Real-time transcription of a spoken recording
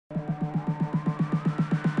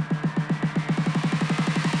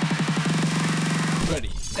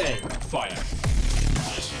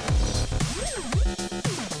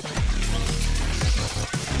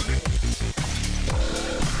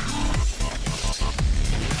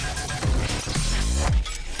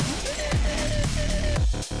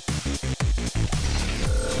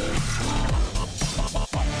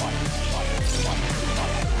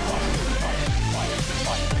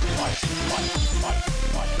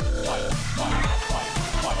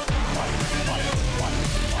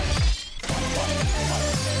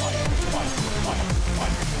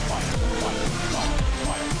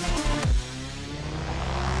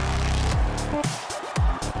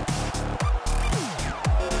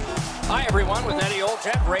Hi, everyone, with Eddie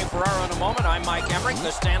Olczyk, Ray Ferraro in a moment. I'm Mike Emmerich.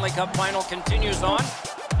 The Stanley Cup final continues on,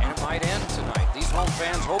 and it might end tonight. These home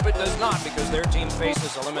fans hope it does not because their team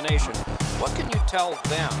faces elimination. What can you tell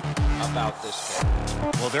them about this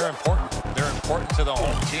game? Well, they're important. They're important to the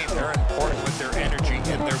home team. They're important with their energy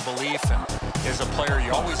and their belief. And as a player,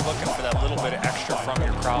 you're always looking for that little bit of extra from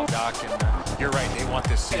your crowd, Doc. And you're right, they want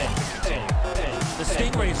this season to continue. The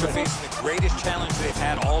Stingrays are facing the greatest challenge they've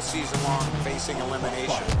had all season long, facing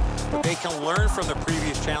elimination. But they can learn from the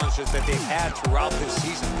previous challenges that they've had throughout this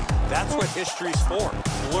season. That's what history's for,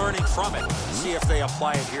 learning from it. See if they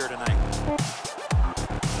apply it here tonight.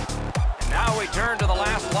 And now we turn to the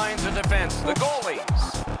last lines of defense, the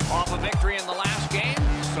goalies. Off a victory in the last game,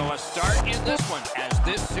 so a start in this one as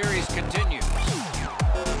this series continues.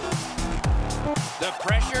 The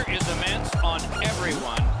pressure is immense on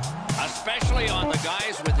everyone, especially on the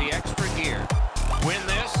guys with the extra gear. Win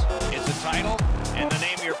this, it's a title, and the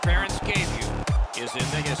name your parents gave you is in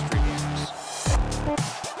the history books.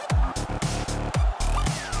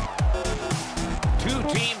 Two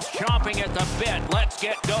teams chomping at the bit. Let's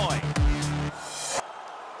get going.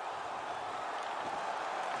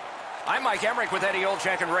 I'm Mike Emmerich with Eddie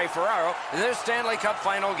Olczyk and Ray Ferraro. This Stanley Cup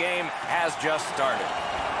final game has just started.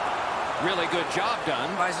 Really good job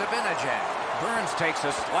done by Zibanejad. Burns takes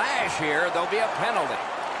a slash here. There'll be a penalty.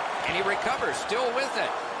 And he recovers, still with it.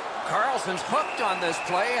 Carlson's hooked on this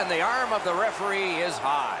play, and the arm of the referee is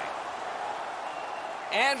high.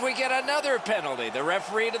 And we get another penalty. The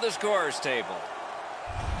referee to the scorer's table.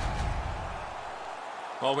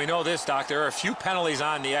 Well, we know this, Doc. There are a few penalties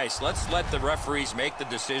on the ice. Let's let the referees make the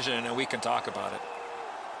decision, and then we can talk about it.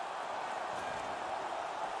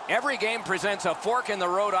 Every game presents a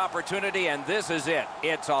fork-in-the-road opportunity, and this is it.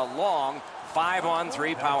 It's a long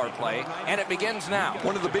 5-on-3 power play, and it begins now.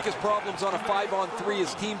 One of the biggest problems on a 5-on-3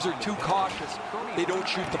 is teams are too cautious. They don't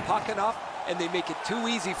shoot the puck enough, and they make it too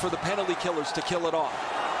easy for the penalty killers to kill it off.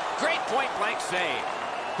 Great point-blank save.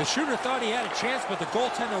 The shooter thought he had a chance, but the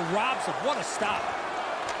goaltender robs him. What a stop.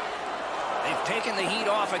 They've taken the heat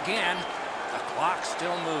off again. The clock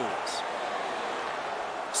still moves.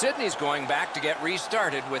 Sydney's going back to get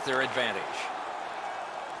restarted with their advantage.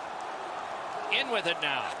 In with it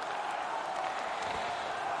now.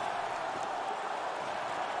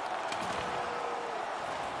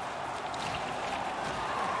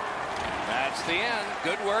 That's the end.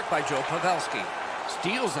 Good work by Joe Pavelski.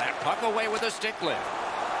 Steals that puck away with a stick lift.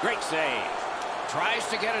 Great save. Tries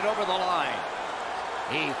to get it over the line.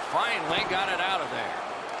 He finally got it out of there.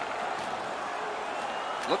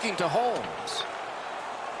 Looking to Holmes.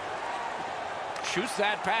 Shoots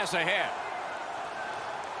that pass ahead.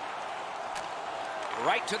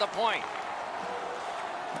 Right to the point.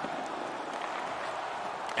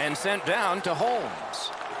 And sent down to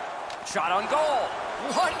Holmes. Shot on goal.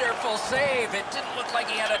 Wonderful save. It didn't look like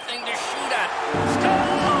he had a thing to shoot at.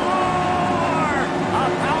 Score! A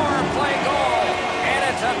power play goal. And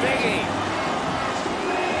it's a biggie.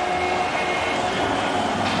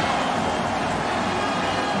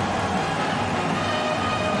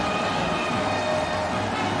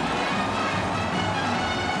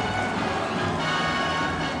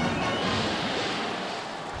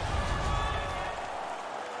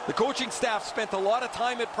 The coaching staff spent a lot of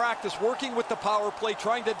time at practice working with the power play,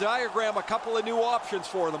 trying to diagram a couple of new options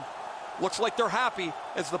for them. Looks like they're happy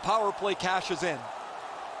as the power play cashes in.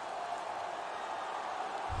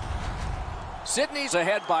 Sydney's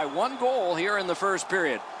ahead by 1 goal here in the first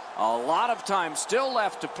period. A lot of time still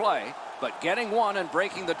left to play, but getting one and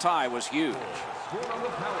breaking the tie was huge.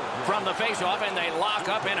 From the faceoff, and they lock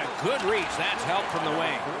up in a good reach. That's help from the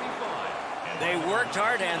wing. They worked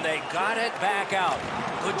hard, and they got it back out.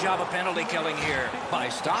 Good job of penalty killing here by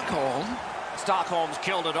Stockholm. Stockholm's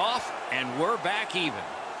killed it off, and we're back even.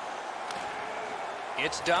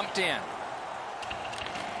 It's dumped in.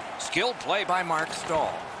 Skilled play by Mark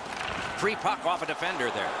Stahl. Free puck off a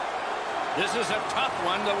defender there. This is a tough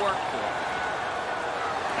one to work for.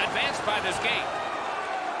 Advanced by the skate.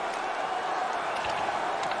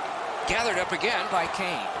 Gathered up again by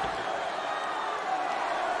Kane.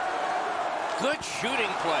 Good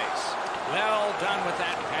shooting place. Well done with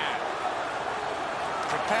that pass.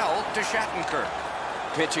 Propelled to Shattenkirk.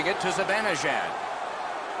 Pitching it to Zibanejad.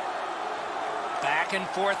 Back and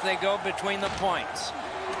forth they go between the points.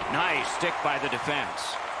 Nice stick by the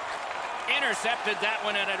defense. Intercepted that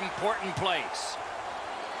one at an important place.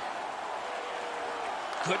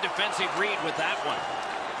 Good defensive read with that one.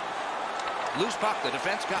 Loose puck. The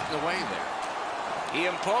defense got in the way there. He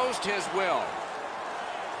imposed his will.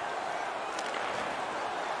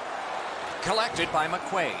 Collected by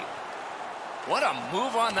McQuaid. What a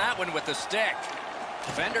move on that one with the stick.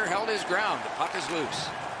 Defender held his ground. The puck is loose.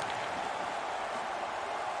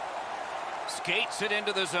 Skates it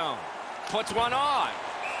into the zone. Puts one on.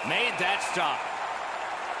 Made that stop.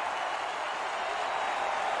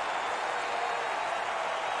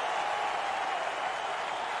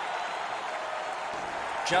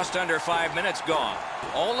 Just under 5 minutes gone.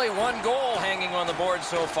 Only one goal hanging on the board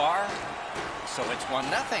so far. So it's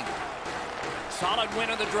 1-0. Solid win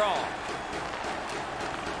of the draw.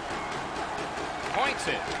 Points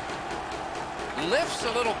it. Lifts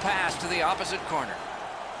a little pass to the opposite corner.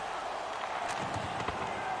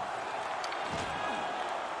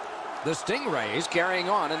 The Stingrays carrying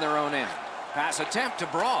on in their own end. Pass attempt to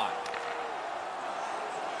Broad.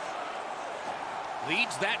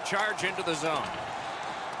 Leads that charge into the zone.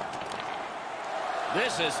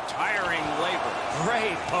 This is tiring labor.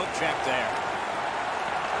 Great poke check there.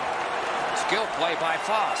 Skill play by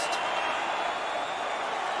Faust.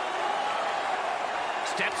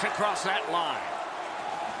 Steps across that line.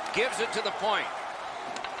 Gives it to the point.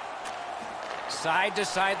 Side to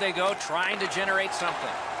side they go, trying to generate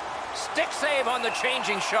something. Stick save on the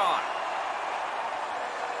changing shot.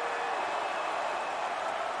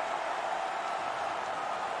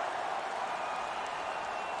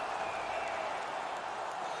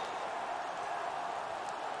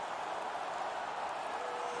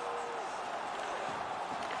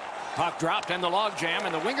 Puck dropped in the logjam,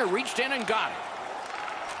 and the winger reached in and got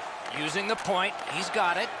it. Using the point, he's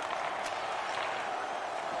got it.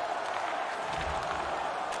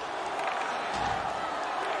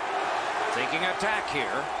 Taking attack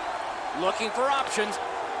here. Looking for options.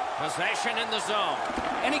 Possession in the zone.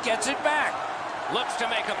 And he gets it back. Looks to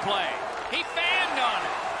make a play. He fanned on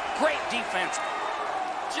it. Great defense.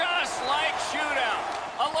 Just like Shootout.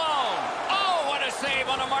 Alone. Oh, what a save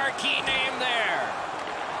on a marquee name there.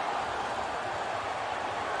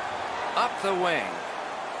 Up the wing.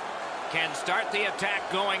 Can start the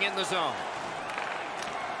attack going in the zone.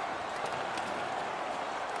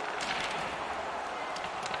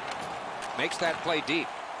 Makes that play deep.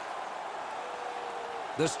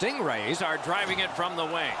 The Stingrays are driving it from the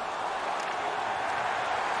wing.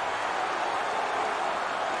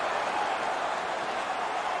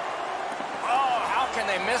 Oh, how can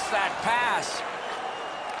they miss that pass?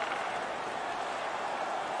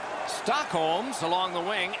 Stockholm's along the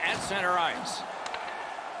wing at center ice.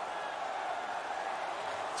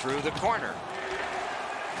 Through the corner.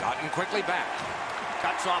 Gotten quickly back.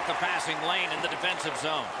 Cuts off the passing lane in the defensive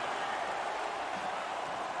zone.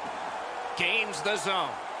 Gains the zone.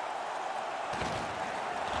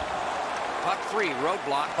 Puck free,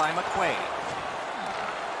 roadblock by McQuaid.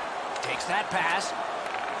 Takes that pass.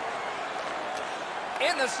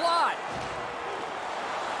 In the slot.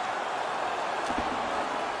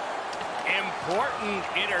 Important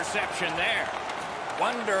interception there.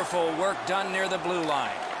 Wonderful work done near the blue line.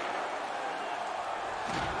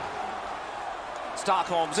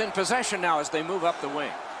 Stockholm's in possession now as they move up the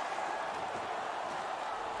wing.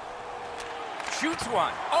 Shoots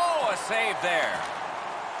one. Oh, a save there.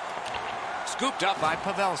 Scooped up by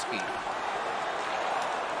Pavelski.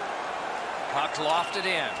 Puck lofted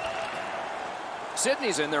in.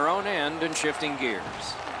 Sydney's in their own end and shifting gears.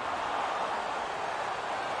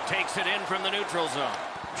 Takes it in from the neutral zone.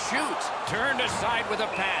 Shoots. Turned aside with a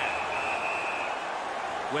pad.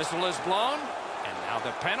 Whistle is blown, and now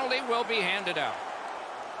the penalty will be handed out.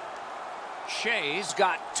 Shea's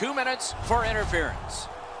got 2 minutes for interference.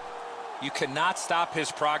 You cannot stop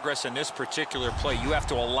his progress in this particular play. You have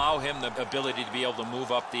to allow him the ability to be able to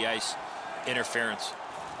move up the ice. Interference.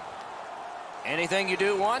 Anything you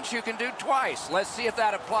do once, you can do twice. Let's see if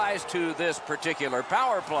that applies to this particular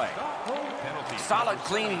power play. Solid,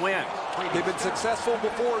 clean win. They've been successful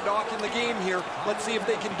before, Doc, in the game here. Let's see if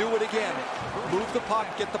they can do it again. Move the puck,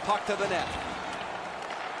 get the puck to the net.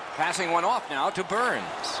 Passing one off now to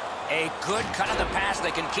Burns. A good cut of the pass.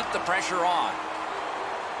 They can keep the pressure on.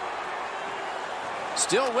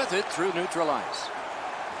 Still with it through neutral ice.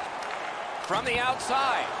 From the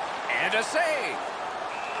outside. And a save.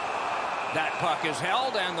 That puck is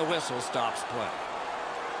held and the whistle stops play.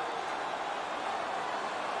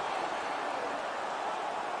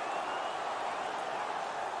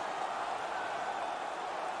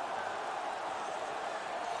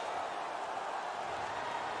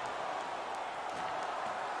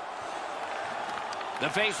 The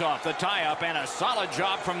face-off, the tie-up, and a solid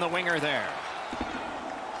job from the winger there.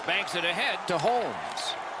 Banks it ahead to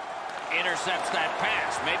Holmes. Intercepts that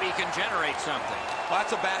pass. Maybe he can generate something. Well,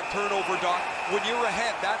 that's a bad turnover, Doc. When you're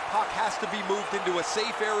ahead, that puck has to be moved into a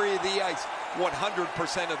safe area of the ice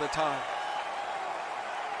 100% of the time.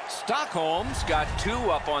 Stockholm's got 2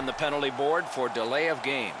 up on the penalty board for delay of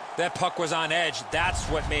game. That puck was on edge. That's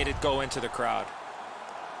what made it go into the crowd.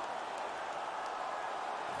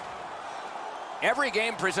 Every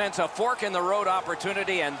game presents a fork-in-the-road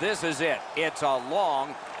opportunity, and this is it. It's a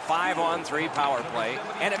long 5-on-3 power play,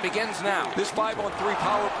 and it begins now. This 5-on-3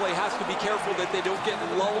 power play has to be careful that they don't get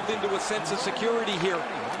lulled into a sense of security here,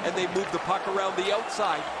 and they move the puck around the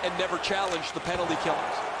outside and never challenge the penalty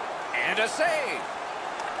killers. And a save.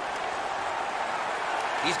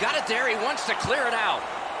 He's got it there. He wants to clear it out.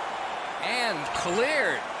 And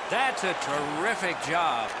cleared. That's a terrific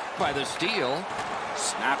job by the Steel.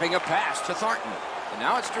 Snapping a pass to Thornton. And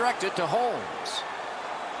now it's directed to Holmes.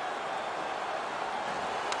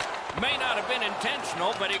 May not have been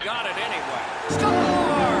intentional, but he got it anyway. Score!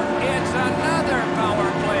 It's another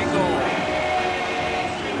power play goal.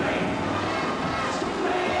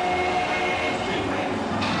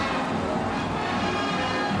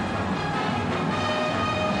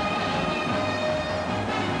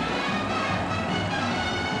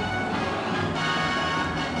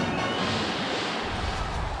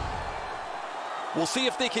 We'll see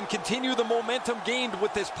if they can continue the momentum gained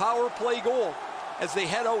with this power play goal as they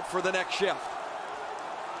head out for the next shift.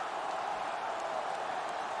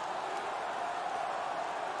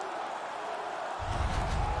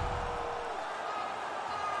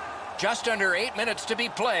 Just under 8 minutes to be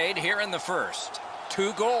played here in the first.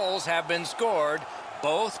 2 goals have been scored,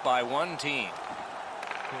 both by one team.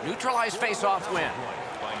 Neutralized face-off win.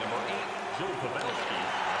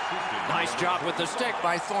 Nice job with the stick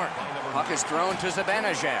by Thornton. Puck is thrown to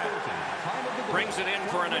Zibanejad. Brings it in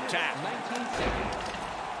for an attack.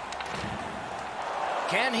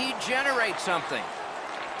 Can he generate something?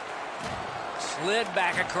 Slid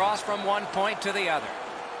back across from one point to the other.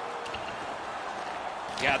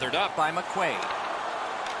 Gathered up by McQuaid.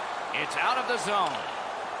 It's out of the zone.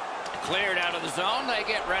 Cleared out of the zone. They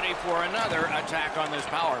get ready for another attack on this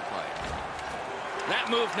power play. That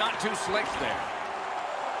move not too slick there.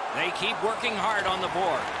 They keep working hard on the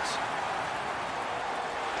boards.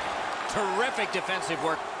 Terrific defensive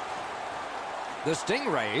work. The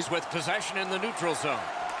Stingrays with possession in the neutral zone.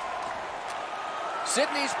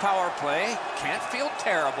 Sydney's power play can't feel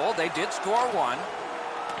terrible. They did score 1.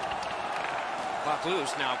 Puck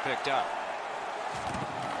loose, now picked up.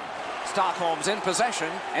 Stockholm's in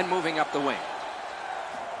possession and moving up the wing.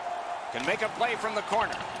 Can make a play from the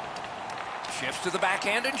corner. Shifts to the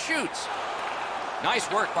backhand and shoots.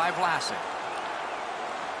 Nice work by Vlasic.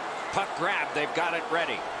 Puck grab, they've got it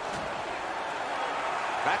ready.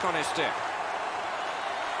 Back on his stick.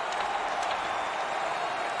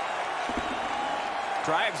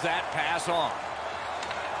 Drives that pass on.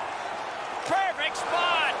 Perfect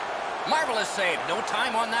spot! Marvelous save, no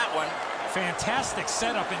time on that one. Fantastic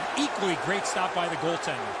setup and equally great stop by the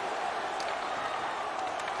goaltender.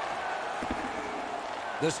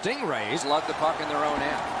 The Stingrays lug the puck in their own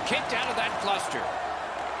end. Kicked out of that cluster.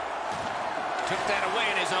 Took that away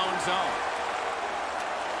in his own zone.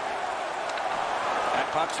 That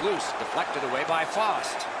puck's loose. Deflected away by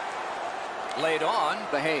Faust. Laid on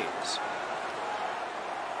by Hayes.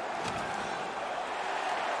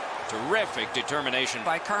 Terrific determination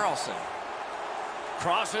by Carlson.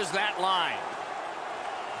 Crosses that line.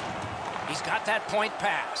 He's got that point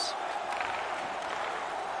pass.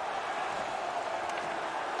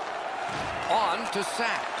 On to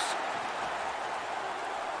Sachs.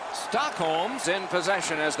 Stockholm's in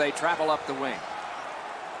possession as they travel up the wing.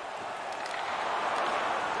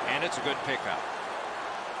 And it's a good pickup.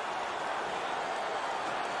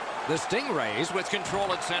 The Stingrays with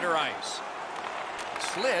control at center ice.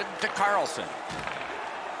 Slid to Carlson.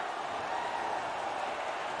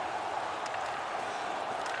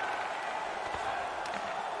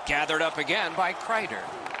 Gathered up again by Kreider.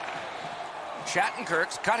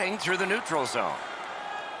 Shattenkirk's cutting through the neutral zone.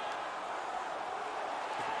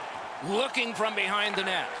 Looking from behind the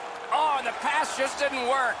net. Oh, and the pass just didn't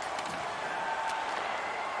work.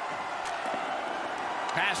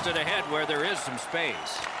 Passed it ahead where there is some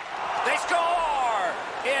space. They score!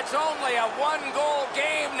 It's only a 1-goal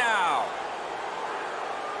game now.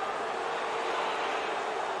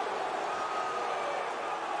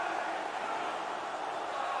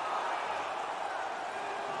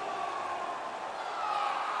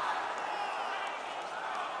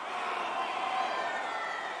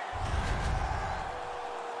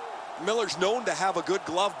 Miller's known to have a good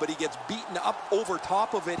glove, but he gets beaten up over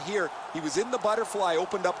top of it here. He was in the butterfly,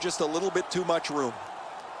 opened up just a little bit too much room.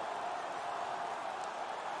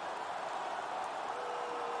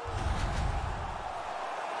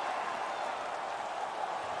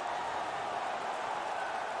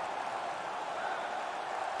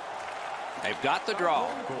 got the draw.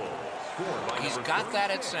 He's got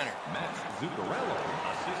that at center.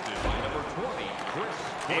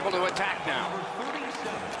 Able to attack now.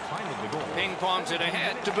 Ping-pongs it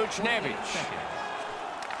ahead to Buchnevich.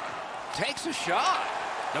 Takes a shot.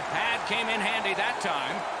 The pad came in handy that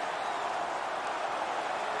time.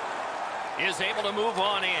 Is able to move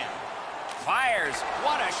on in. Fires.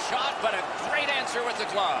 What a shot, but a great answer with the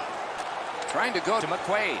glove. Trying to go to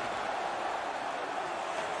McQuaid.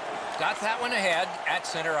 Got that one ahead at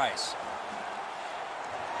center ice.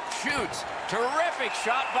 Shoots. Terrific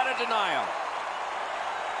shot, but a denial.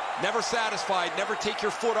 Never satisfied. Never take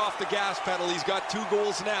your foot off the gas pedal. He's got 2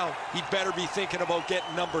 goals now. He'd better be thinking about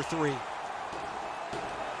getting number 3.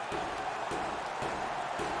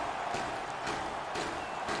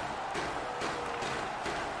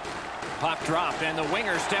 Puck dropped, and the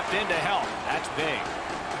winger stepped in to help. That's big.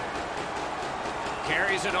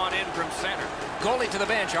 Carries it on in from center. Goalie to the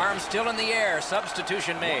bench, arms still in the air.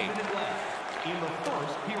 Substitution made.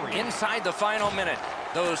 Inside the final minute.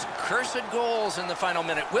 Those cursed goals in the final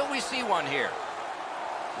minute. Will we see one here?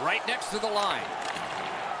 Right next to the line.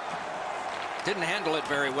 Didn't handle it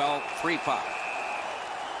very well. Free puck.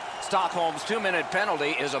 Stockholm's 2-minute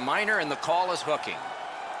penalty is a minor, and the call is hooking.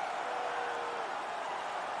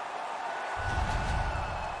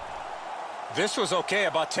 This was okay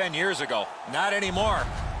about 10 years ago. Not anymore.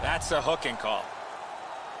 That's a hooking call.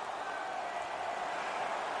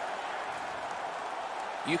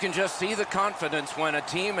 You can just see the confidence when a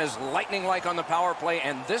team is lightning-like on the power play,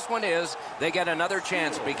 and this one is. They get another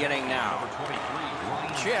chance beginning now.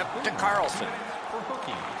 Chip to Carlson.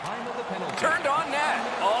 Turned on net.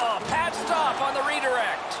 Oh, pad stop on the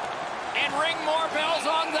redirect. And ring more bells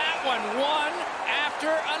on that one. One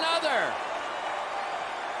after another.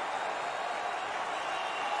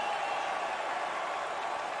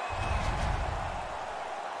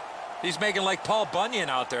 He's making like Paul Bunyan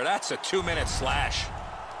out there. That's a 2-minute slash.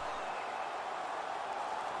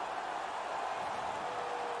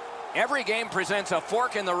 Every game presents a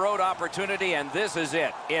fork-in-the-road opportunity, and this is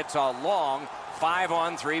it. It's a long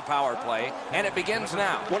 5-on-3 power play, and it begins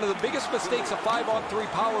now. One of the biggest mistakes a 5-on-3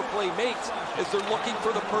 power play makes is they're looking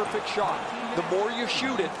for the perfect shot. The more you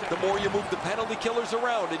shoot it, the more you move the penalty killers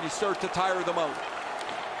around, and you start to tire them out.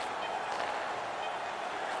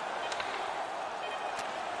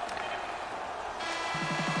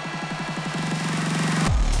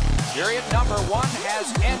 Period number 1 has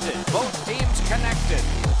ended. Both teams connected.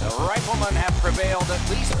 The Riflemen have prevailed at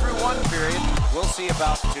least through 1 period. We'll see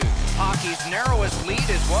about 2. Hockey's narrowest lead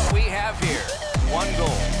is what we have here. 1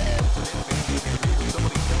 goal.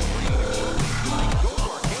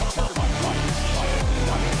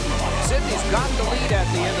 Sydney's got the lead at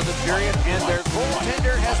the end of the period, and their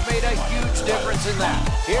goaltender has made a huge difference in that.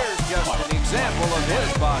 Here's just an example of his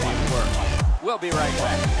body of work. We'll be right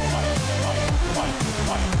back.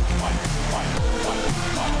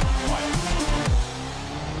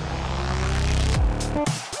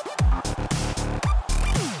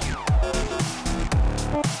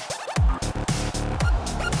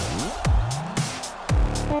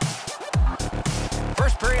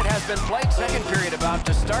 First period has been played. Second period about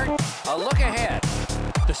to start. A look ahead.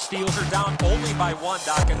 The Steels are down only by 1,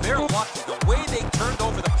 Doc, and they're lucky. The way they turned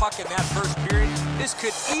over the puck in that first period, this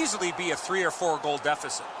could easily be a 3 or 4 goal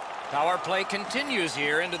deficit. Power play continues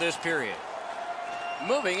here into this period.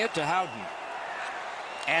 Moving it to Howden.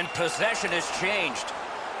 And possession has changed.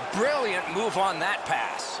 Brilliant move on that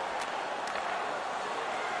pass.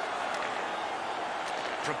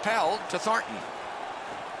 Propelled to Thornton.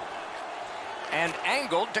 And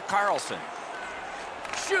angled to Carlson.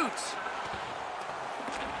 Shoots.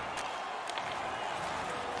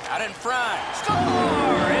 Out in front. Score!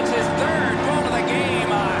 It's his 3rd goal of the game.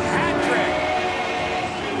 A hat trick.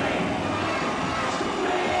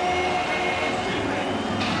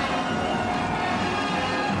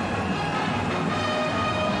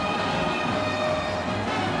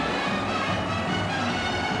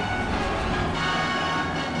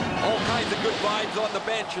 All kinds of good vibes on the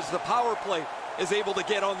bench as the power play is able to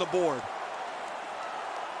get on the board.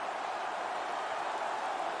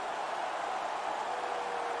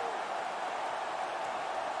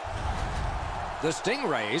 The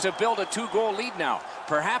Stingrays have built a 2-goal lead now.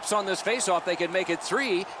 Perhaps on this faceoff they can make it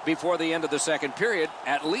 3 before the end of the second period,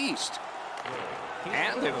 at least.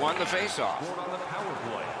 And they've won the faceoff.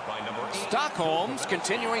 Stockholm's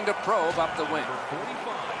continuing to probe up the wing.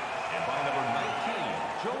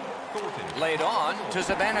 Laid on to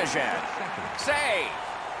Zibanejad. Save!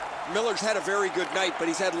 Miller's had a very good night, but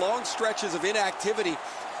he's had long stretches of inactivity,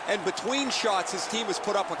 and between shots his team has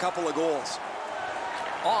put up a couple of goals.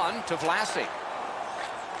 On to Vlasic.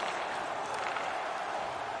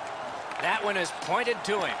 That one is pointed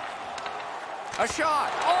to him. A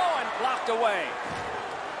shot. Oh, and blocked away.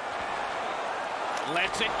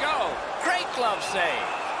 Lets it go. Great glove save.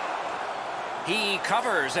 He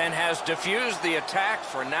covers and has diffused the attack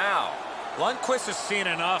for now. Lundqvist has seen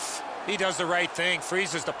enough. He does the right thing,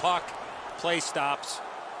 freezes the puck, play stops.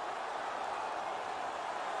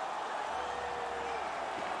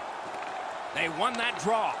 They won that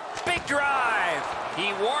draw. Big drive.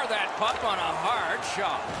 He wore that puck on a hard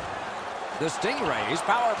shot. The Stingrays'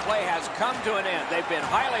 power play has come to an end. They've been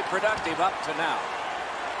highly productive up to now.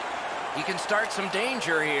 He can start some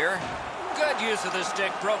danger here. Good use of the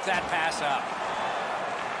stick. Broke that pass up.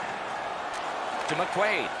 To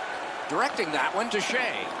McQuaid. Directing that one to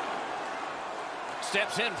Shea.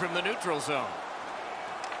 Steps in from the neutral zone.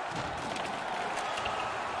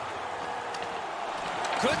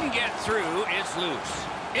 Couldn't get through. It's loose.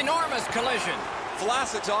 Enormous collision.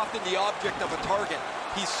 Vlasic's often the object of a target.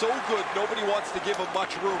 He's so good, nobody wants to give him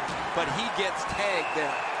much room, but he gets tagged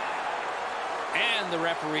there. And the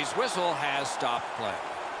referee's whistle has stopped play.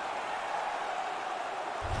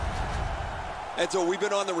 And so we've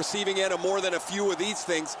been on the receiving end of more than a few of these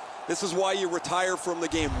things. This is why you retire from the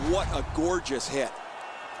game. What a gorgeous hit.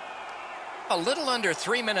 A little under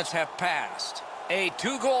 3 minutes have passed. A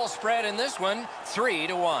 2-goal spread in this one,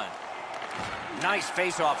 3-1. Nice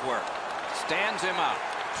face-off work. Stands him up.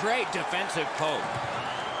 Great defensive poke.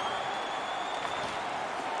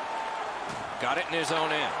 Got it in his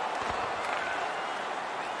own end.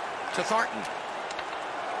 To Thornton.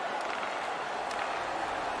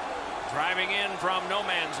 Driving in from no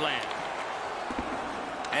man's land.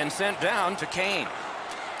 And sent down to Kane.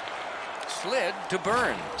 Slid to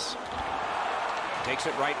Burns. Takes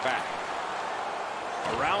it right back.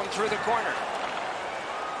 Around through the corner.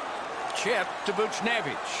 Chip to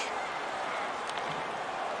Buchnevich.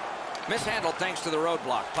 Mishandled thanks to the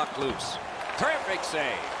roadblock. Puck loose. Perfect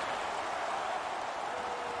save.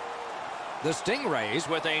 The Stingrays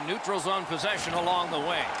with a neutral zone possession along the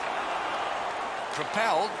way.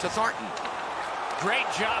 Propelled to Thornton. Great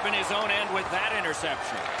job in his own end with that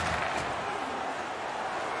interception.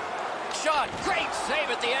 Shot. Great save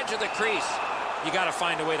at the edge of the crease. You got to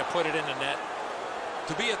find a way to put it in the net.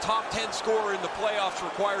 To be a top 10 scorer in the playoffs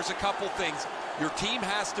requires a couple things. Your team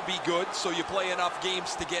has to be good, so you play enough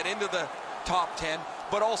games to get into the top 10,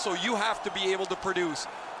 but also you have to be able to produce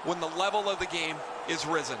when the level of the game is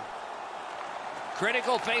risen.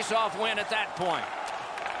 Critical face-off win at that point.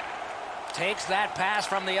 Takes that pass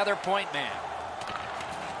from the other point man.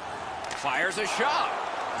 Fires a shot.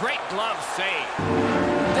 Great glove save.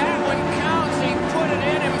 That one counts. He put it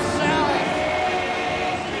in himself.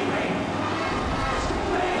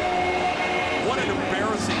 What an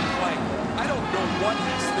embarrassing play. I don't know what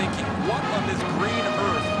he's thinking. What on this green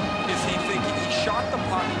earth is he thinking? He shot the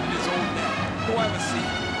puck in his own net. Go have a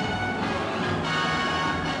seat.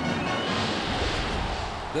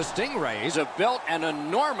 The Stingrays have built an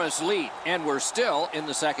enormous lead, and we're still in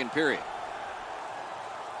the second period.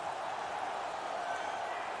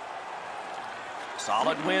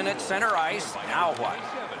 Solid win at center ice. Now what?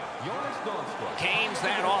 Kane's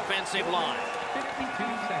that offensive line. 52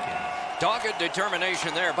 seconds. Dogged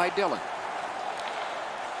determination there by Dillon.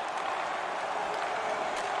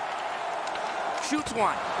 Shoots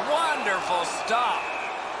one. Wonderful stop.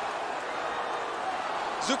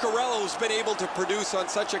 Zuccarello's been able to produce on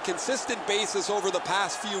such a consistent basis over the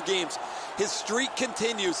past few games. His streak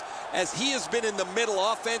continues as he has been in the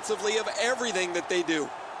middle offensively of everything that they do.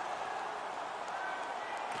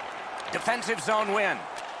 Defensive zone win.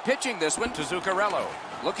 Pitching this one to Zuccarello.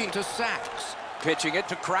 Looking to Sachs. Pitching it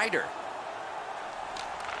to Kreider.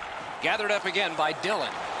 Gathered up again by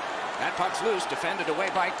Dillon. That puck's loose, defended away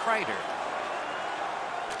by Kreider.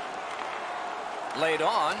 Laid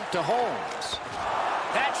on to Holmes.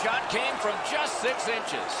 That shot came from just 6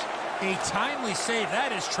 inches. A timely save.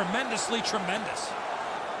 That is tremendously tremendous.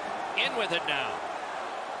 In with it now.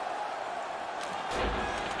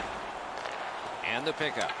 And the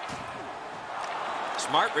pickup.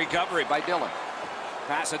 Smart recovery by Dillon.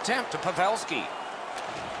 Pass attempt to Pavelski.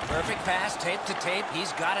 Perfect pass, tape to tape.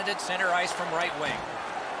 He's got it at center ice from right wing.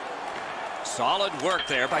 Solid work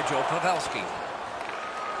there by Joe Pavelski.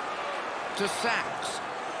 To Sachs.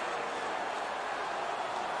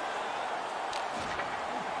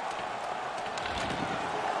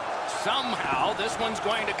 Somehow this one's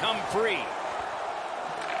going to come free.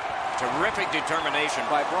 Terrific determination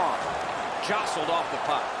by Braun. Jostled off the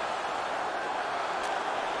puck.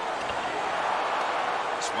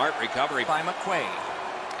 Smart recovery by McQuaid.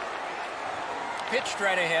 Pitched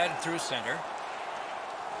right ahead through center.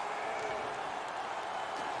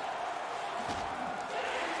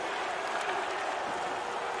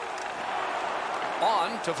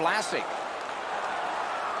 On to Vlasic.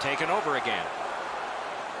 Taken over again.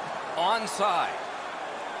 Onside.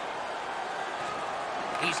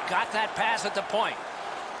 He's got that pass at the point.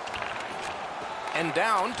 And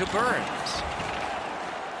down to Burns.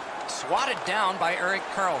 Swatted down by Erik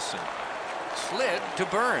Karlsson. Slid to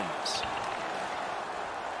Burns.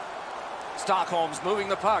 Stockholm's moving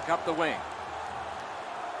the puck up the wing.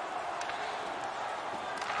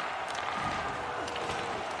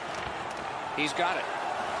 He's got it.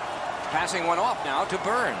 Passing one off now to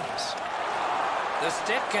Burns. The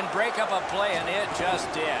stick can break up a play, and it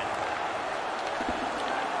just did.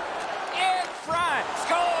 In front.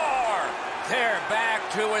 Score! They're back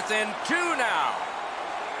to within 2 now.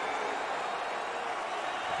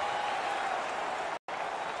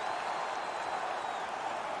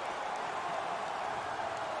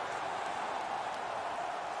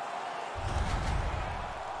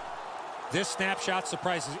 This snapshot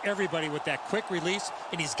surprises everybody with that quick release,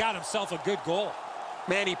 and he's got himself a good goal.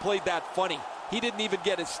 Man, he played that funny. He didn't even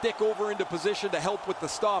get his stick over into position to help with the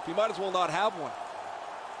stop. He might as well not have one.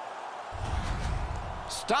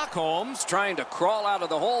 Stockholm's trying to crawl out of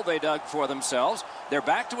the hole they dug for themselves. They're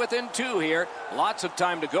back to within 2 here. Lots of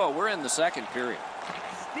time to go. We're in the second period.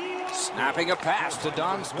 Snapping a pass to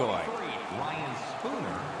Donskoy.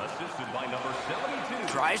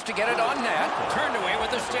 Tries to get it on net. Turned away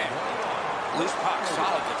with the stick. Loose puck.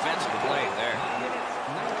 Solid defensive play there.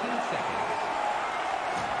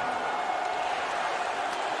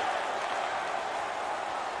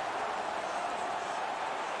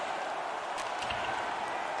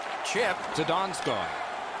 Chip to Donskoy.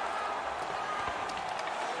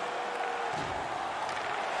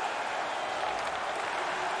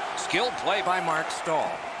 Skilled play by Mark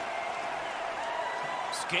Stahl.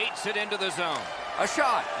 Skates it into the zone. A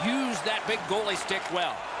shot. Use that big goalie stick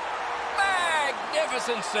well.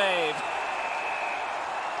 Magnificent save.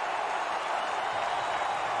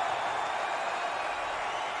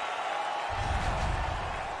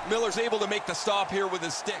 Miller's able to make the stop here with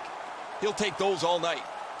his stick. He'll take those all night.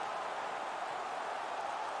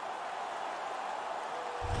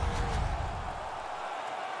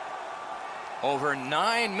 Over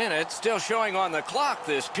 9 minutes still showing on the clock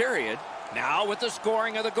this period. Now with the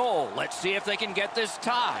scoring of the goal. Let's see if they can get this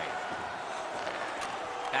tie.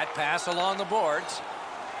 That pass along the boards.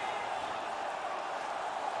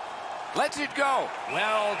 Lets it go.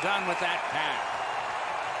 Well done with that pass.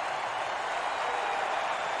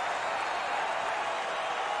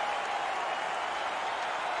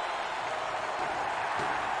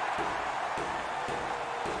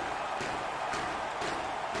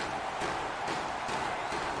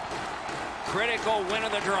 Critical win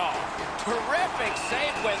of the draw. Terrific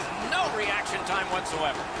save with no reaction time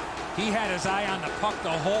whatsoever. He had his eye on the puck the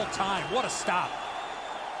whole time. What a stop.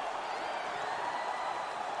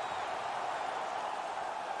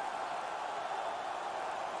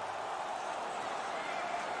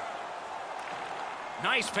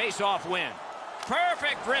 Nice face-off win.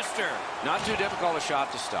 Perfect wrister. Not too difficult a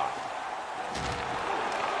shot to stop.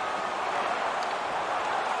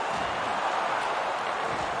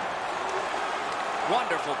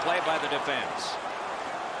 Wonderful play by the defense.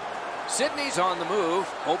 Sydney's on the move,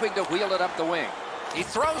 hoping to wheel it up the wing. He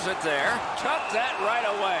throws it there. Took that right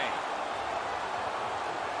away.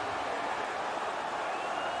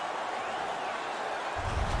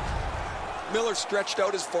 Miller stretched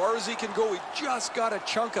out as far as he can go. He just got a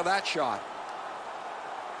chunk of that shot.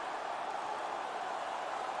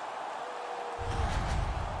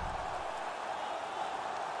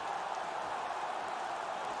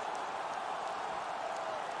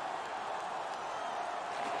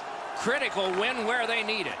 Critical win where they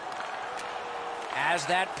need it. Has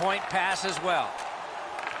that point pass as well.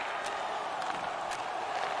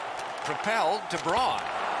 Propelled to Braun.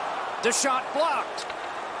 The shot blocked.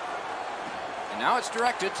 And now it's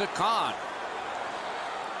directed to Kahn.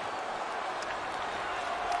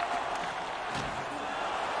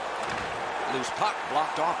 Loose puck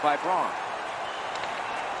blocked off by Braun.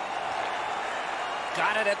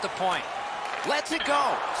 Got it at the point. Lets it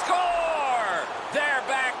go. Score! They're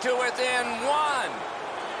back to within 1.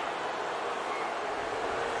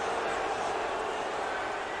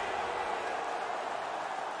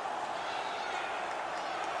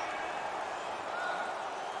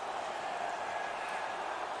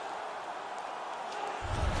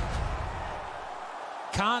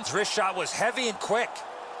 Kahn's wrist shot was heavy and quick.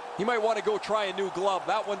 He might want to go try a new glove.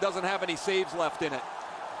 That one doesn't have any saves left in it.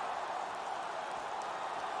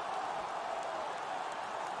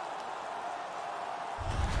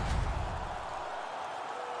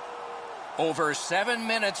 Over 7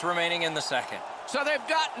 minutes remaining in the second. So they've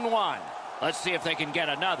gotten one. Let's see if they can get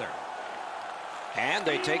another. And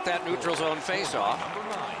they take that neutral zone face-off.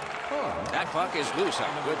 That puck is loose on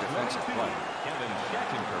good defensive play.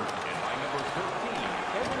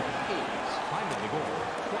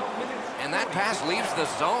 And that pass leaves the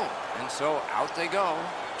zone. And so out they go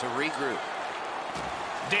to regroup.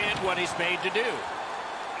 Did what he's made to do.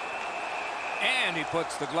 And he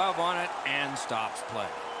puts the glove on it and stops play.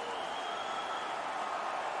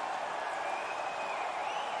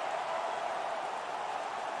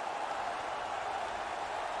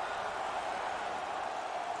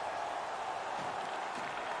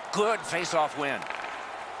 Good face-off win.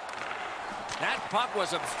 That puck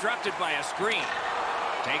was obstructed by a screen.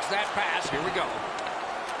 Takes that pass. Here we go.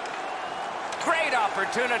 Great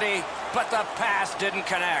opportunity, but the pass didn't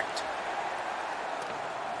connect.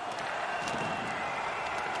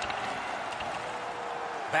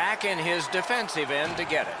 Back in his defensive end to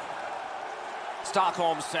get it.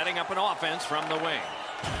 Stockholm setting up an offense from the wing.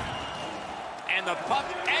 And the puck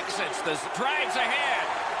exits, drives ahead.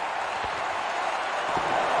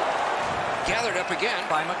 Gathered up again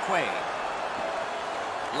by McQuaid.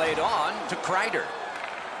 Laid on to Kreider.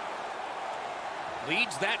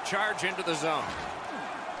 Leads that charge into the zone.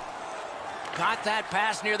 Got that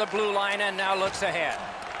pass near the blue line and now looks ahead.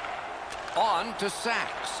 On to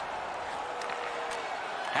Sachs.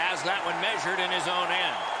 Has that one measured in his own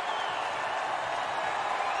end.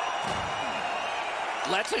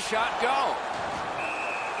 Lets a shot go.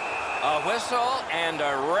 A whistle and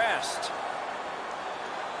a rest.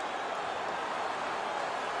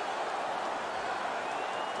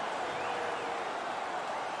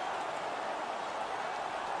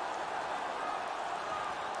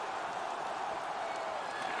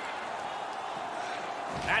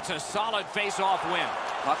 That's a solid face-off win.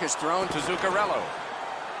 Puck is thrown to Zuccarello.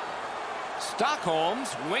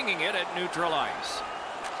 Stockholm's winging it at neutral ice.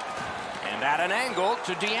 And at an angle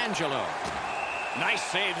to D'Angelo. Nice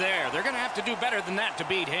save there. They're going to have to do better than that to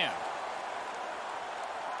beat him.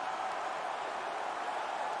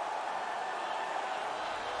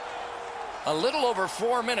 A little over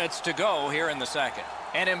 4 minutes to go here in the second.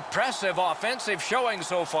 An impressive offensive showing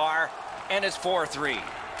so far, and it's 4-3.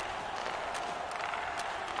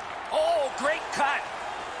 Oh, great cut.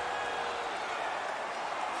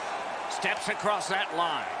 Steps across that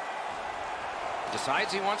line.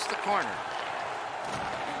 Decides he wants the corner.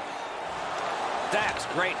 That's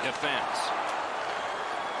great defense.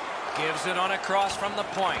 Gives it on a cross from the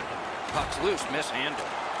point. Puck's loose, mishandled.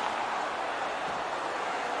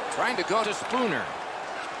 Trying to go to Spooner.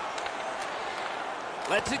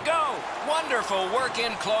 Lets it go. Wonderful work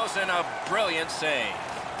in close and a brilliant save.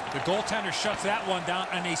 The goaltender shuts that one down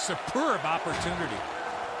on a superb opportunity.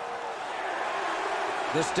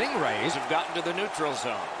 The Stingrays have gotten to the neutral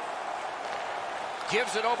zone.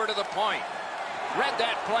 Gives it over to the point. Read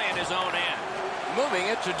that play in his own end. Moving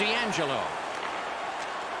it to D'Angelo.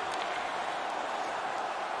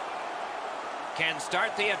 Can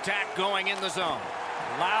start the attack going in the zone.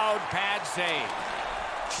 Loud pad save.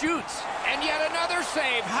 Shoots. And yet another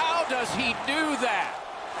save. How does he do that?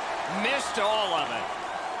 Missed all of it.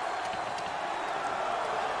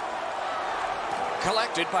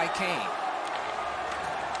 Collected by Kane.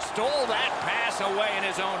 Stole that pass away in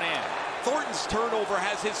his own end. Thornton's turnover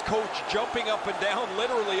has his coach jumping up and down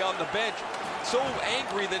literally on the bench. So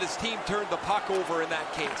angry that his team turned the puck over in that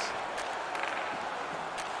case.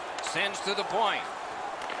 Sends to the point.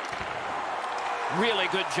 Really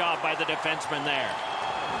good job by the defenseman there.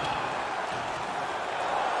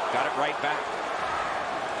 Got it right back.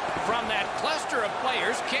 From that cluster of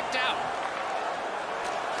players kicked out.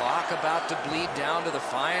 Clock about to bleed down to the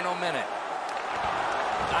final minute.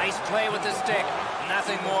 Nice play with the stick.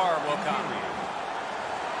 Nothing more will come.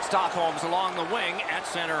 Stockholm's along the wing at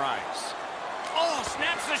center ice. Oh,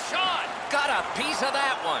 snaps the shot. Got a piece of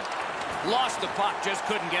that one. Lost the puck, just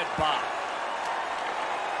couldn't get by.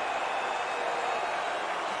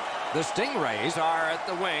 The Stingrays are at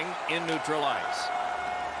the wing in neutral ice.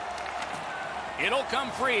 It'll come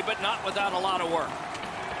free, but not without a lot of work.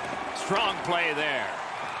 Strong play there.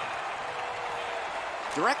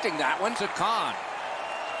 Directing that one to Kahn.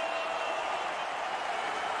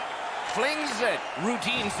 Flings it.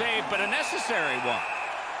 Routine save, but a necessary one.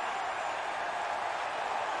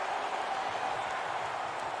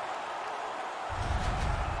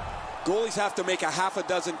 Goalies have to make a half a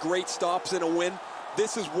dozen great stops in a win.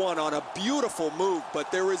 This is one on a beautiful move,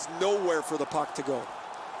 but there is nowhere for the puck to go.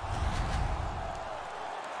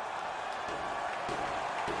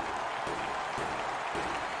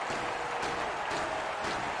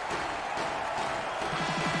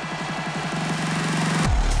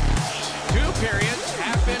 Two periods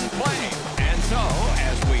have been played,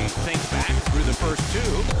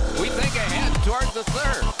 the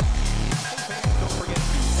third. Don't forget to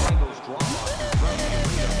find those draw boxes from the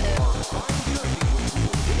arena for our signed jersey, which we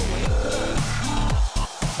will give away today.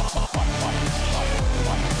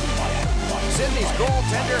 Sydney's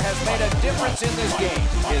goaltender has made a difference in this game.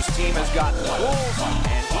 His team has gotten goals,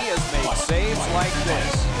 and he has made saves like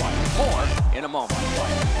this. More in a moment.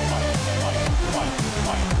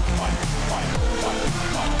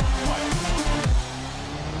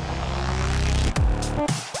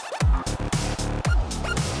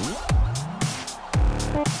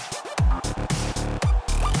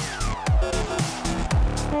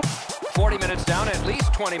 Minutes down, at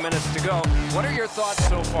least 20 minutes to go. What are your thoughts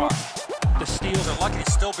so far? The Steels are lucky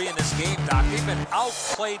to still be in this game, Doc. They've been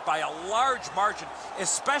outplayed by a large margin,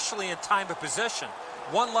 especially in time of possession.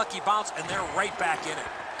 One lucky bounce, and they're right back in it.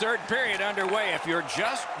 Third period underway. If you're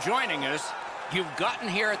just joining us, you've gotten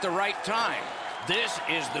here at the right time. This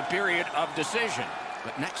is the period of decision.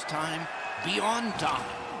 But next time, be on time.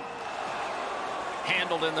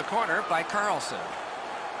 Handled in the corner by Carlson.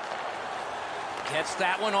 Gets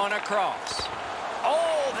that one on a cross.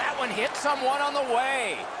 Oh, that one hit someone on the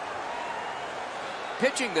way.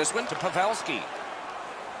 Pitching this one to Pavelski.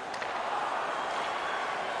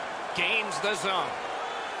 Gains the zone.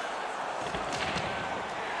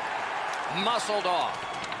 Muscled off.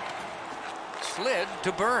 Slid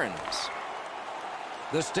to Burns.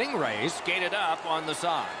 The Stingrays skated up on the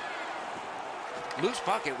side. Loose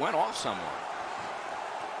puck, it went off someone.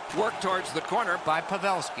 Work towards the corner by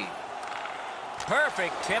Pavelski.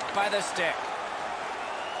 Perfect tip by the stick.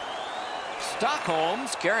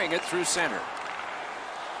 Stockholm's carrying it through center.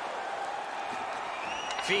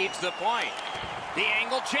 Feeds the point. The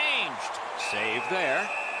angle changed. Save there.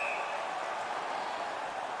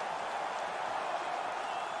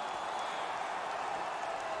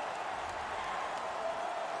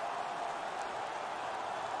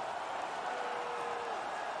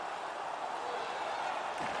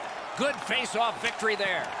 Good face-off victory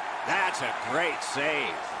there. That's a great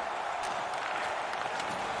save.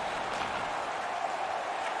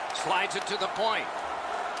 Slides it to the point.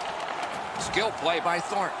 Skill play by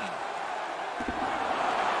Thornton.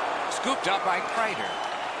 Scooped up by Kreider.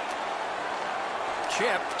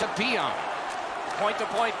 Chip to Peon.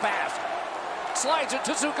 Point-to-point pass. Slides it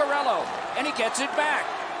to Zuccarello. And he gets it back.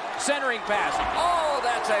 Centering pass. Oh,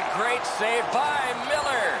 that's a great save by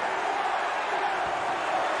Miller.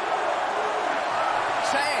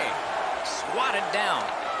 Save. Swatted down.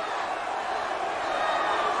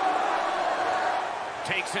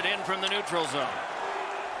 Takes it in from the neutral zone.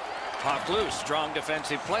 Puck loose. Strong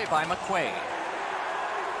defensive play by McQuaid.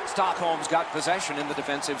 Stockholm's got possession in the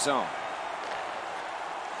defensive zone.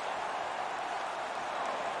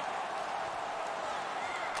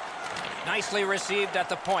 Nicely received at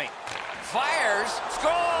the point. Fires.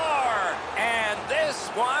 Score! And this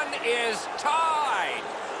one is tied.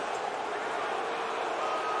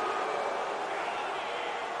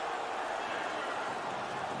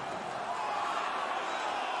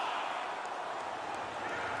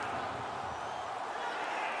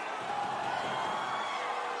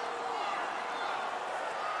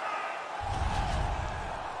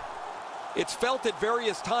 It's felt at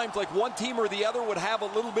various times like one team or the other would have a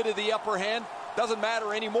little bit of the upper hand. Doesn't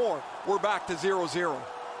matter anymore. We're back to 0-0.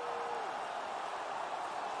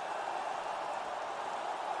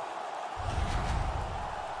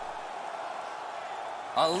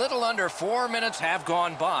 A little under 4 minutes have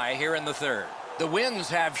gone by here in the third. The winds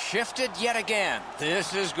have shifted yet again.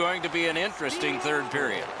 This is going to be an interesting third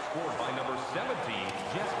period. Scored by number 17,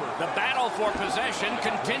 Jesper. The battle for possession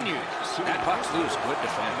continues. That puck's loose. Good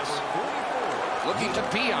defense. Looking to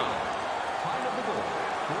Peon. Time of the goal,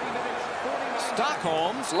 3 minutes, 49.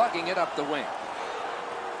 Stockholm's lugging it up the wing.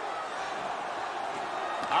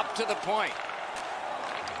 Up to the point.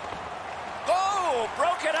 Oh,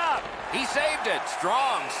 broke it up. He saved it.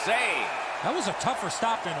 Strong save. That was a tougher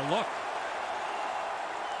stop than a look.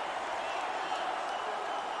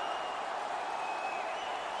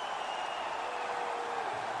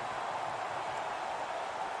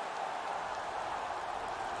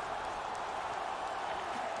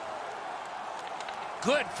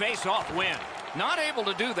 Good face-off win. Not able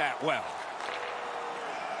to do that well.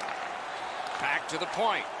 Back to the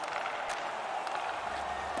point.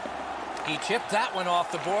 He chipped that one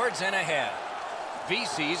off the boards and ahead.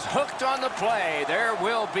 VC's hooked on the play. There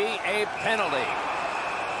will be a penalty.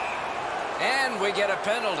 And we get a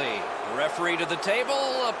penalty. Referee to the table,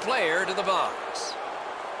 a player to the box.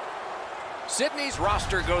 Sydney's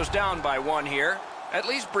roster goes down by one here. At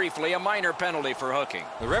least briefly, a minor penalty for hooking.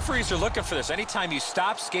 The referees are looking for this. Anytime you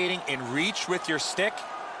stop skating and reach with your stick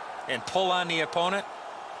and pull on the opponent,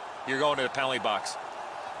 you're going to the penalty box.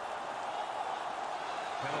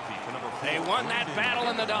 Penalty for number 4. They won that battle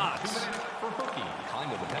in the docks. 2 minutes for hooking.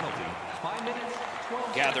 Time of the penalty, 5 minutes,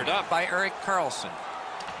 12 Gathered up by Erik Karlsson.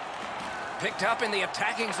 Picked up in the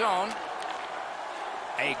attacking zone.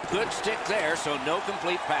 A good stick there, so no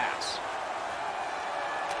complete pass.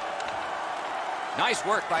 Nice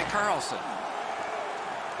work by Karlsson.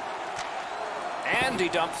 And he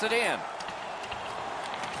dumps it in.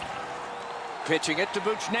 Pitching it to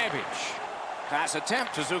Buchnevich. Pass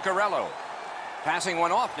attempt to Zuccarello. Passing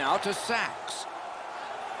one off now to Sachs.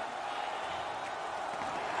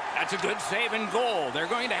 That's a good save and goal. They're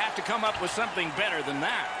going to have to come up with something better than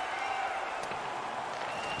that.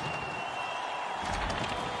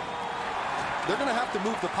 They're going to have to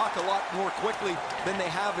move the puck a lot more quickly than they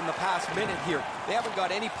have in the past minute here. They haven't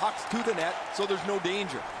got any pucks to the net, so there's no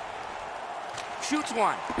danger. Shoots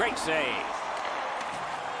one. Great save.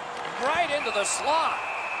 Right into the slot.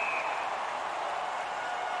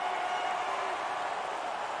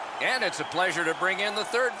 And it's a pleasure to bring in the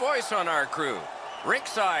third voice on our crew.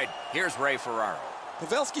 Rinkside, here's Ray Ferraro.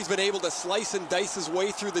 Pavelski's been able to slice and dice his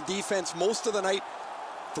way through the defense most of the night.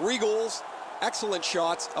 3 goals, excellent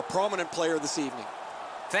shots, a prominent player this evening.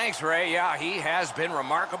 Thanks, Ray. Yeah, he has been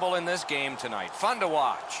remarkable in this game tonight. Fun to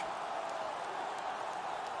watch.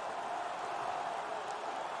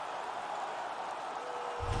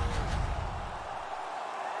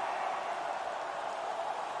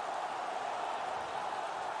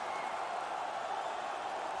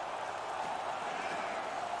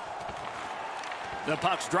 The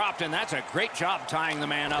puck's dropped, and that's a great job tying the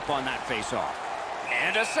man up on that faceoff.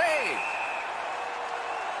 And a save.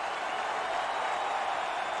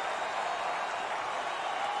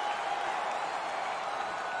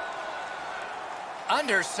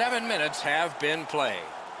 Under 7 minutes have been played.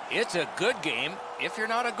 It's a good game if you're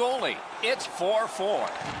not a goalie. It's 4-4.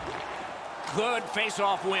 Good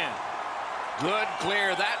faceoff win. Good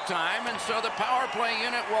clear that time, and so the power play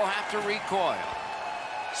unit will have to recoil.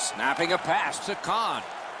 Snapping a pass to Kahn.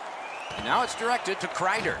 And now it's directed to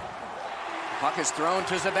Kreider. Puck is thrown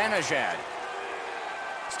to Zibanejad.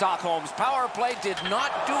 Stockholm's power play did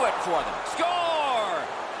not do it for them. Score!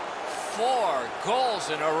 4 goals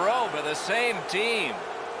in a row by the same team.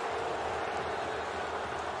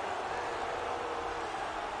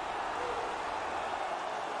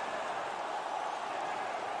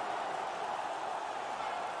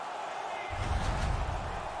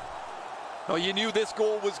 Now, you knew this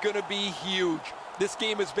goal was going to be huge. This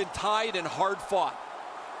game has been tied and hard fought.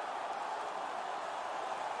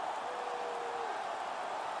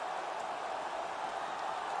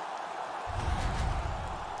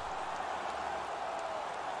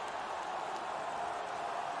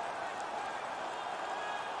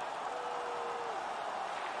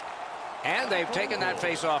 And they've taken that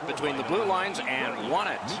face-off between the blue lines and won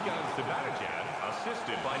it.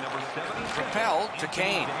 assisted by number 77. Propelled to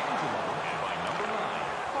Kane.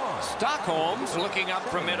 Stockholm's looking up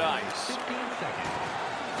from mid-ice.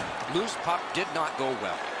 Loose puck did not go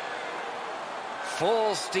well.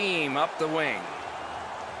 Full steam up the wing.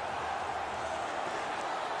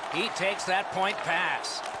 He takes that point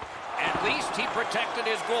pass. At least he protected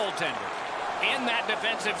his goaltender. In that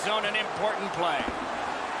defensive zone, an important play.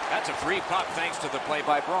 That's a free puck thanks to the play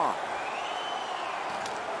by Braun.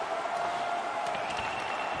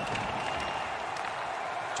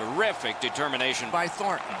 Terrific determination by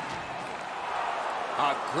Thornton.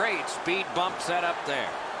 A great speed bump set up there.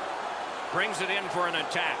 Brings it in for an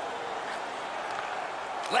attack.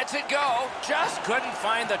 Lets it go. Just couldn't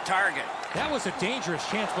find the target. That was a dangerous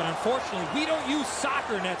chance, but unfortunately, we don't use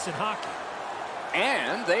soccer nets in hockey.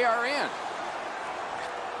 And they are in.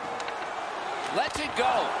 Lets it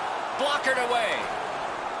go. Blockered away.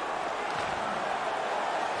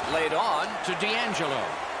 Laid on to D'Angelo.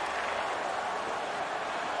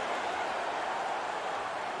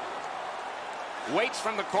 Waits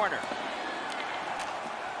from the corner.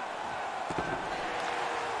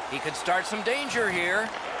 He could start some danger here.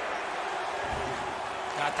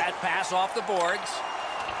 Got that pass off the boards.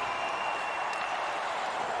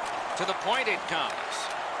 To the point it comes.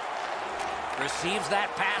 Receives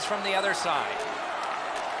that pass from the other side.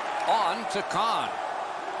 On to Kahn.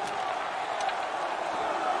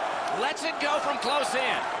 Lets it go from close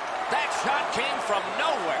in. That shot came from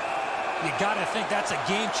nowhere. You got to think that's a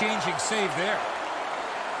game-changing save there.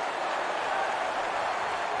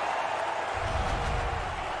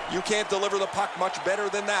 You can't deliver the puck much better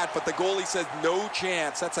than that, but the goalie says no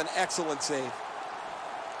chance. That's an excellent save.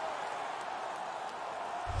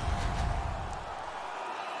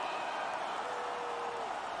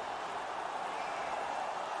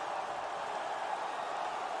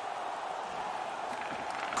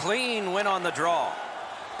 clean win on the draw.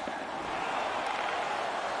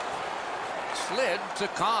 Slid to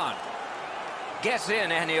Kahn. Gets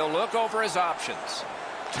in, and he'll look over his options.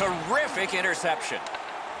 Terrific interception.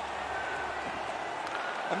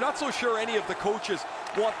 I'm not so sure any of the coaches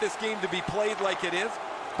want this game to be played like it is,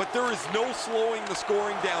 but there is no slowing the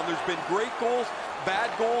scoring down. There's been great goals, bad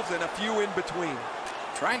goals, and a few in between.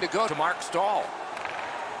 Trying to go to Mark Stahl.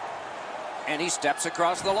 And he steps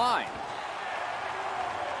across the line.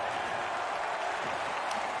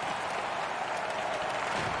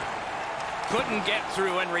 Couldn't get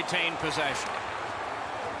through and retain possession.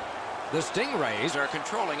 The Stingrays are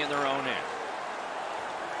controlling in their own end.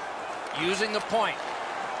 Using the point.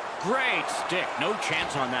 Great stick. No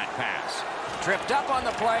chance on that pass. Tripped up on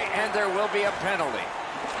the play, and there will be a penalty.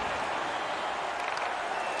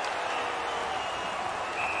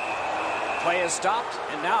 Play is stopped,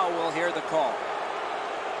 and now we'll hear the call.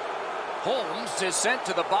 Holmes is sent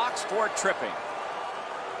to the box for tripping.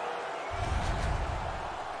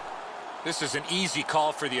 This is an easy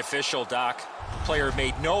call for the official, Doc. Player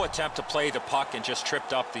made no attempt to play the puck and just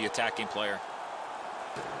tripped up the attacking player.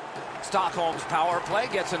 Stockholm's power play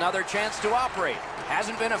gets another chance to operate.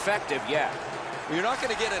 Hasn't been effective yet. You're not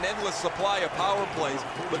going to get an endless supply of power plays,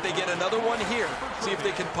 but they get another one here. See if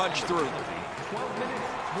they can punch through.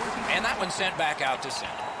 And that one sent back out to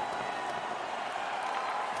center.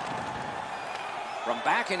 From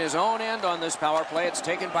back in his own end on this power play, it's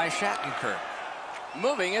taken by Shattenkirk.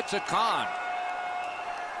 Moving it to Kahn.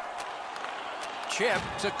 Chip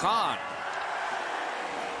to Kahn.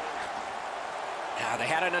 Now they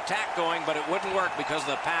had an attack going, but it wouldn't work because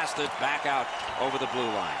the pass that's back out over the blue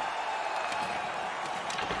line.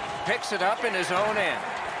 Picks it up in his own end.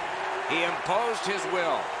 He imposed his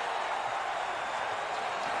will.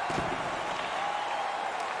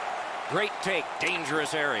 Great take,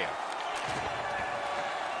 dangerous area.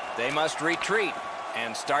 They must retreat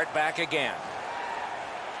and start back again.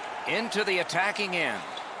 Into the attacking end.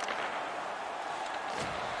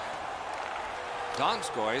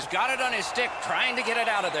 Donskoy's got it on his stick, trying to get it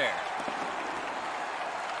out of there.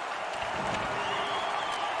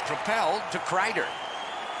 Propelled to Kreider.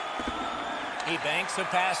 He banks a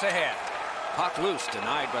pass ahead. Puck loose,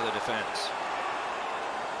 denied by the defense.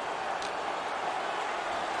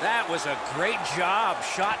 That was a great job.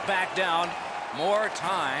 Shot back down. More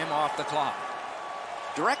time off the clock.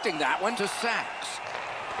 Directing that one to Sachs.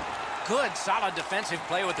 Good, solid defensive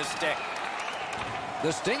play with the stick. The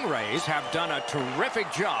Stingrays have done a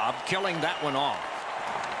terrific job killing that one off.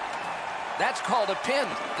 That's called a pin.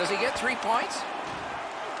 Does he get 3 points?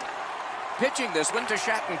 Pitching this one to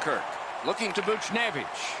Shattenkirk. Looking to Buchnevich.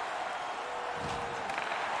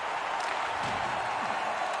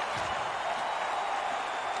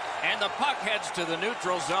 And the puck heads to the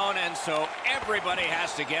neutral zone, and so everybody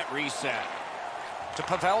has to get reset. To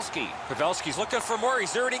Pavelski. Pavelski's looking for more.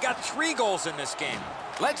 He's already got 3 goals in this game.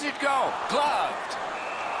 Lets it go. Gloved.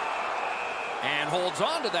 And holds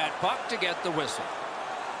on to that puck to get the whistle.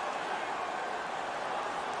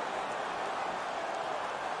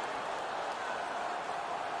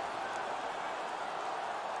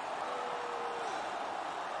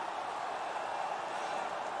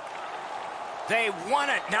 They won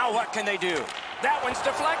it. Now what can they do? That one's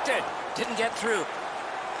deflected. Didn't get through.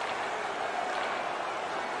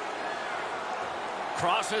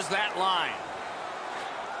 Crosses that line.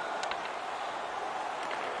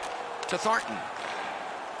 To Thornton.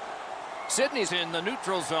 Sydney's in the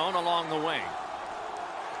neutral zone along the wing.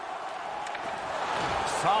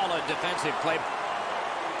 Solid defensive play.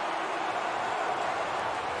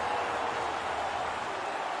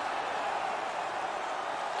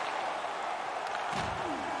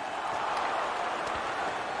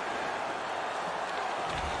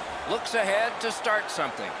 Looks ahead to start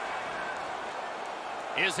something.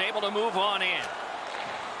 Is able to move on in.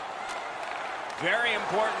 Very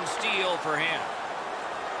important steal for him.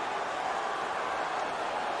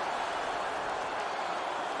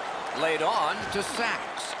 Laid on to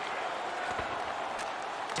Sachs.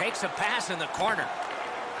 Takes a pass in the corner.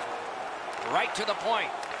 Right to the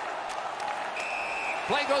point.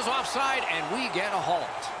 Play goes offside, and we get a halt.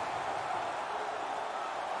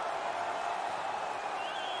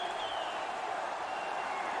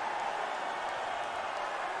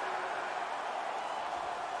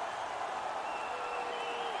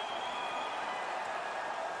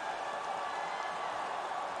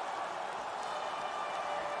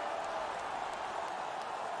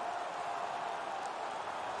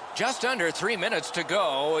 Just under 3 minutes to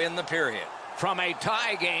go in the period. From a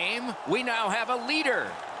tie game, we now have a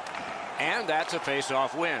leader. And that's a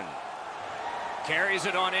face-off win. Carries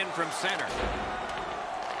it on in from center.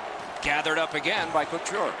 Gathered up again by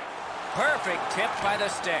Couture. Perfect tip by the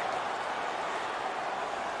stick.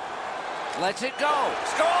 Lets it go.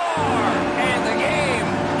 Score! And the game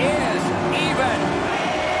is even.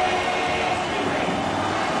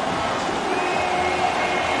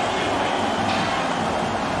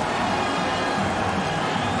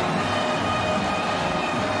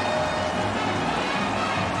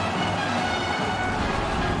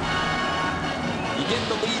 Get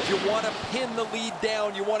the lead, you want to pin the lead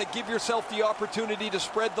down. You want to give yourself the opportunity to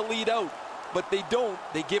spread the lead out. But they don't.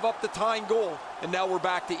 They give up the tying goal, and now we're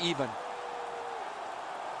back to even.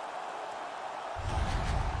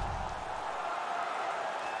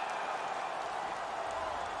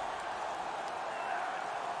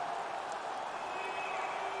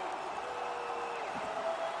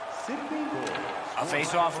 A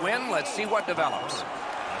face-off win. Let's see what develops.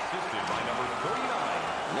 Assisted by number 39.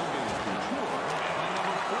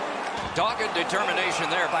 Dogged determination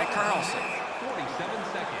there by Carlson. 47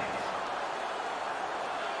 seconds.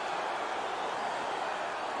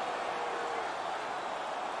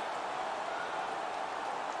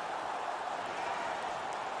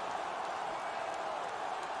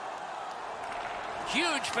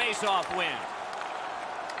 Huge face-off win.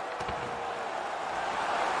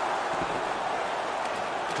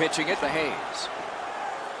 Pitching it to Hayes.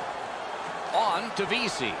 On to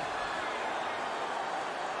VC.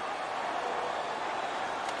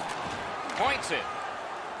 Points it.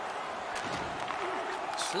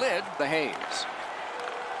 Slid the Hayes.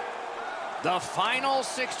 The final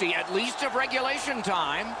 60, at least of regulation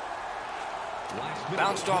time.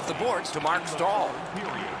 Bounced off the boards to Mark Stahl.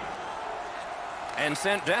 And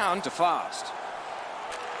sent down to Faust.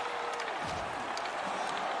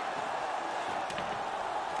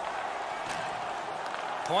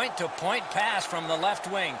 Point-to-point pass from the left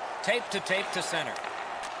wing. Tape to center.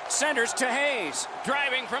 Centers to Hayes,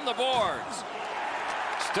 driving from the boards.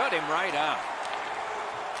 Stood him right out.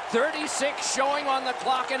 36 showing on the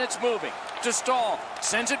clock, and it's moving. To Stahl,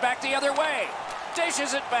 sends it back the other way.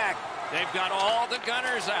 Dishes it back. They've got all the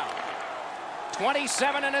gunners out.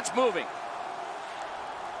 27, and it's moving.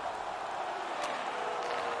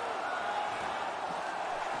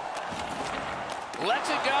 Lets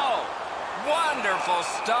it go. Wonderful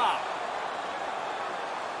stop.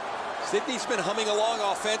 Sydney's been humming along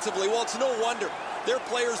offensively. Well, it's no wonder. Their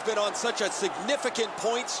player's been on such a significant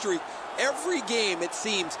point streak. Every game, it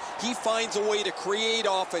seems, he finds a way to create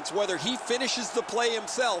offense, whether he finishes the play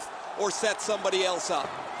himself or sets somebody else up.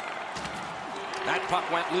 That puck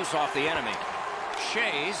went loose off the enemy.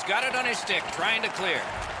 Shea's got it on his stick, trying to clear.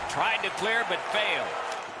 Tried to clear, but failed.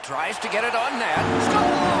 Tries to get it on net.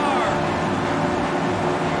 Score!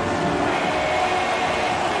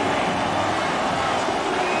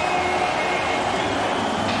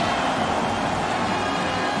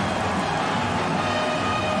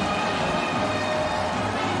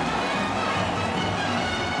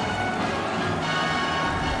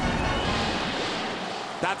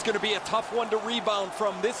 That's going to be a tough one to rebound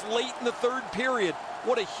from this late in the third period.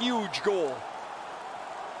 What a huge goal.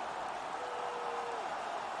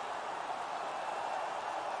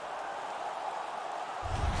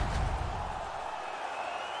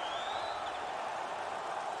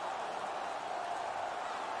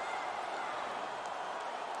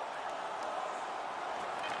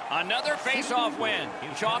 Another face-off win.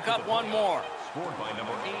 Chalk up one more. Scored by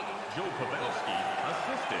number 8, Joe Pavelski.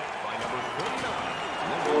 Assisted by number 49.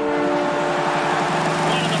 One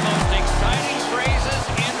of the most exciting phrases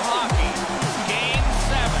in hockey. Game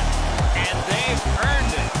 7. And they've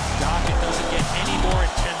earned it. Doc, it doesn't get any more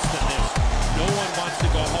intense than this. No one wants to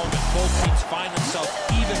go home, and both teams find themselves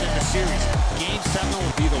even in the series. Game 7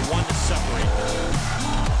 will be the one to separate them.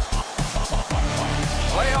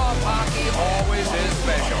 Playoff hockey always is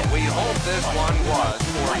special. We hope this one was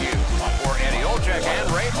for you. For Eddie Olczyk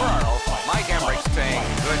and Ray Ferraro, Mike Emmerich saying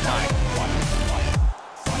good night.